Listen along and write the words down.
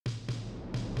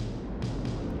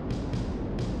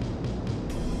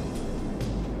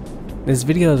This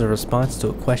video is a response to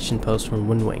a question posed from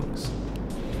Windwings.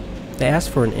 They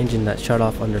asked for an engine that shut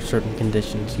off under certain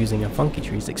conditions using a funky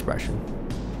trees expression.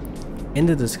 In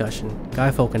the discussion,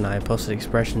 GuyFolk and I posted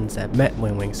expressions that met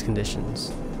Windwings conditions,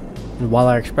 and while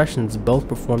our expressions both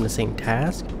perform the same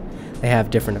task, they have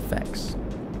different effects.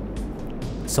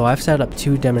 So I've set up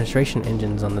two demonstration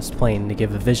engines on this plane to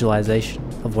give a visualization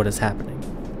of what is happening.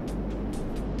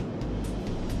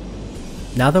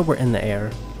 Now that we're in the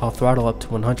air, I'll throttle up to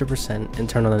 100% and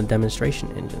turn on the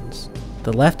demonstration engines.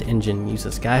 The left engine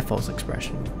uses GuyFolk's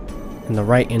expression, and the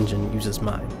right engine uses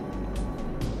mine.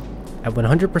 At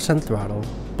 100% throttle,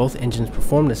 both engines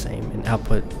perform the same and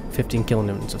output 15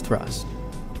 kilonewtons of thrust.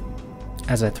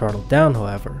 As I throttle down,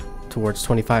 however, towards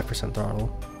 25%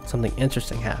 throttle, something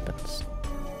interesting happens.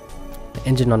 The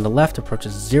engine on the left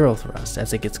approaches zero thrust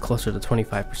as it gets closer to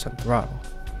 25% throttle,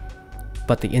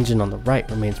 but the engine on the right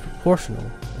remains proportional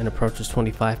and approaches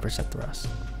 25% thrust.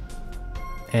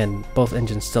 And both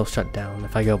engines still shut down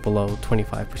if I go below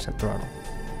 25% throttle.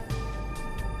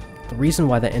 The reason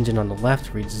why the engine on the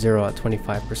left reads 0 at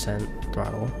 25%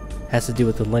 throttle has to do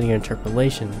with the linear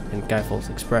interpolation in GuyFolk's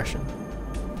expression.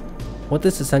 What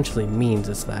this essentially means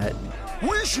is that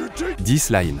we should take this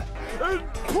line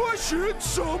and push it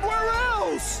somewhere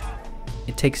else!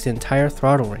 It takes the entire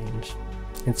throttle range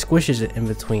and squishes it in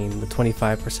between the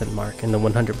 25% mark and the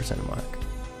 100% mark.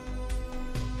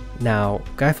 Now,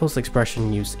 GuyFolk's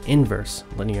expression used inverse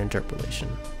linear interpolation.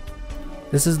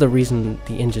 This is the reason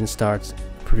the engine starts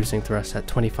producing thrust at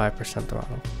 25%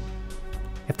 throttle.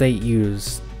 If they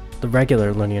use the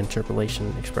regular linear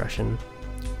interpolation expression,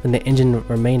 then the engine would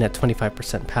remain at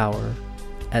 25% power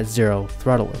at zero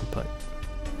throttle input.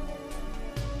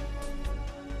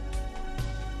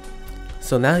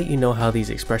 So now that you know how these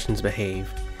expressions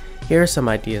behave, here are some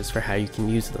ideas for how you can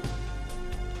use them.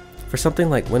 For something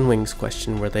like Windwings'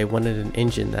 question where they wanted an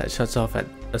engine that shuts off at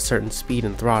a certain speed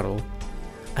and throttle,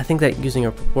 I think that using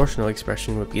a proportional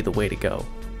expression would be the way to go.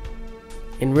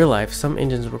 In real life, some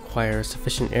engines require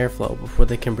sufficient airflow before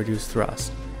they can produce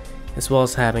thrust, as well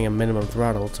as having a minimum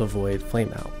throttle to avoid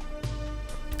flameout.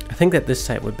 I think that this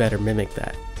type would better mimic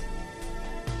that.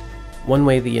 One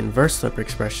way the inverse slip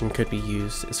expression could be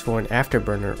used is for an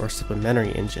afterburner or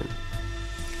supplementary engine.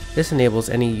 This enables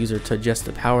any user to adjust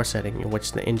the power setting in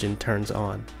which the engine turns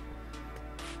on.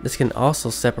 This can also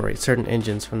separate certain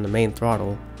engines from the main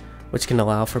throttle, which can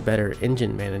allow for better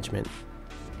engine management.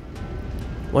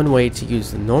 One way to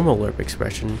use the normal lerp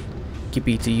expression could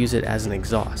be to use it as an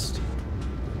exhaust.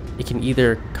 It can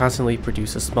either constantly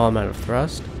produce a small amount of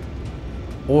thrust,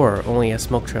 or only a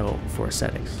smoke trail for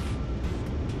aesthetics.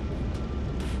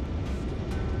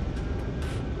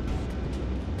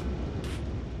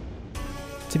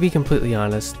 To be completely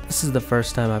honest, this is the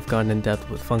first time I've gone in depth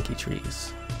with funky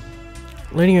trees.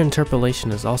 Linear interpolation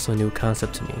is also a new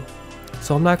concept to me,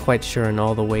 so I'm not quite sure in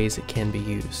all the ways it can be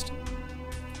used.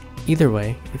 Either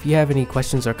way, if you have any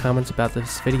questions or comments about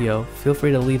this video, feel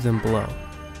free to leave them below.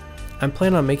 I'm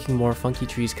planning on making more funky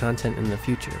trees content in the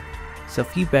future, so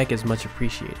feedback is much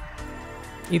appreciated.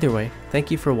 Either way,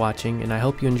 thank you for watching and I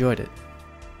hope you enjoyed it.